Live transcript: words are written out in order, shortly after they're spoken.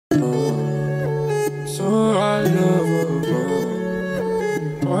unlovable.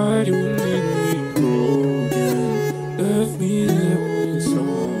 Why do you make me broken? Left me there with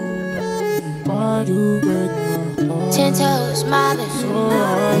soul. Why do you break my heart? 10 toes mobbing. So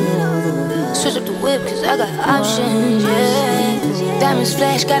unlovable. Switch up the whip cause I got options, yeah. Diamonds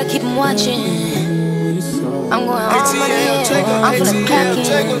flash, gotta keep them watching. I'm going all money in, I'm finna crack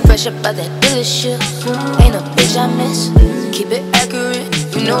in. Fresh up out that dealership, ain't a bitch I miss. Keep it accurate,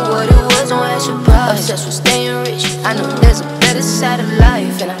 you know what it was, don't ask your price. Obsessed with staying rich, I know there's a better side of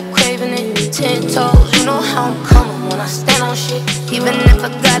life, and I'm craving it. 10 toes, you know how I'm coming when I stand on shit. Even if I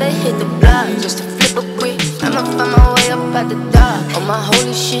gotta hit the block just to flip a brick, I'ma find my way up out the dark on my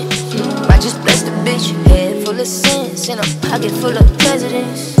holy shit. Might just bless the bitch, head full of sins in a pocket full of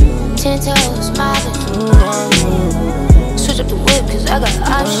presidents. 10 toes mobbing. Switch up the whip cause I got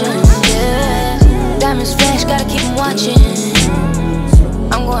options, yeah. Diamonds flash, gotta keep them watching.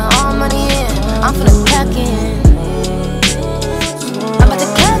 I'm going all money in, I'm finna crack in. I'm about to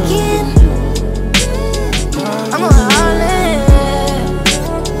crack in. I'm going all in.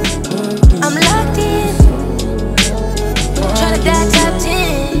 I'm locked in. Tryna die top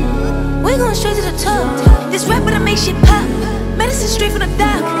 10. We going straight to the top. This rap but I make shit pop. Medicine straight from the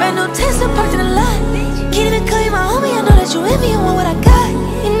dock. Ran no Tesla parked in the lot. Can't even call you my homie, I know that you envy and want what I got.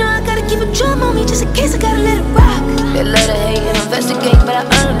 You know I gotta keep a drum on me just in case I gotta let it rock. They love to hate and investigate, but I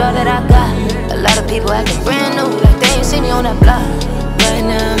earned all that I got. A lot of people acting brand new, like they ain't seen me on that block. Right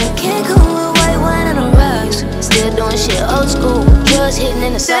now I'm in Cancun with white wine on the rocks. Still doing shit old school, drugs hitting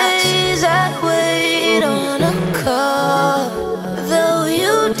in the socks. Days I wait on a call, though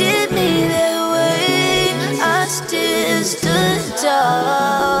you did me that way, I still stood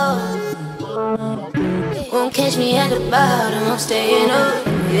tall. Won't catch me at the bottom, I'm staying up,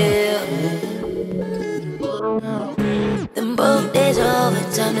 yeah. Them both days are over,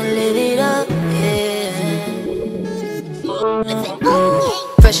 time to live it up, yeah.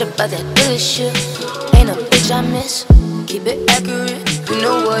 Fresh up out that dealership, ain't a bitch I miss. Keep it accurate, you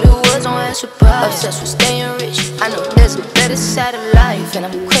know what it was, don't ask your price. Obsessed with staying rich, I know there's a better side of life, and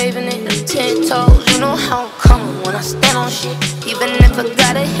I'm craving it. 10 toes, you know how I'm coming when I stand on shit. Even if I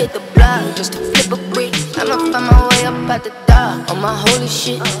gotta hit the block just to flip a brick, I'ma find my way up out the dark on my holy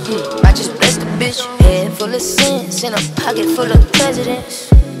shit. I just bless the bitch, head full of sins in a pocket full of presidents.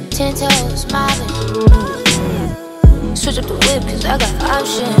 10 toes mobbing. Switch up the whip cause I got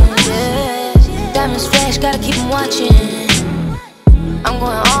options, yeah. Diamonds flash, gotta keep them watching. I'm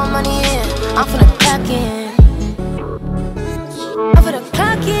going all money in, I'm finna clock in. I'm finna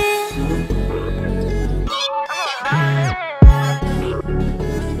clock in.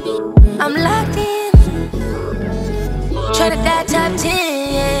 I'm locked in. Try to die top 10.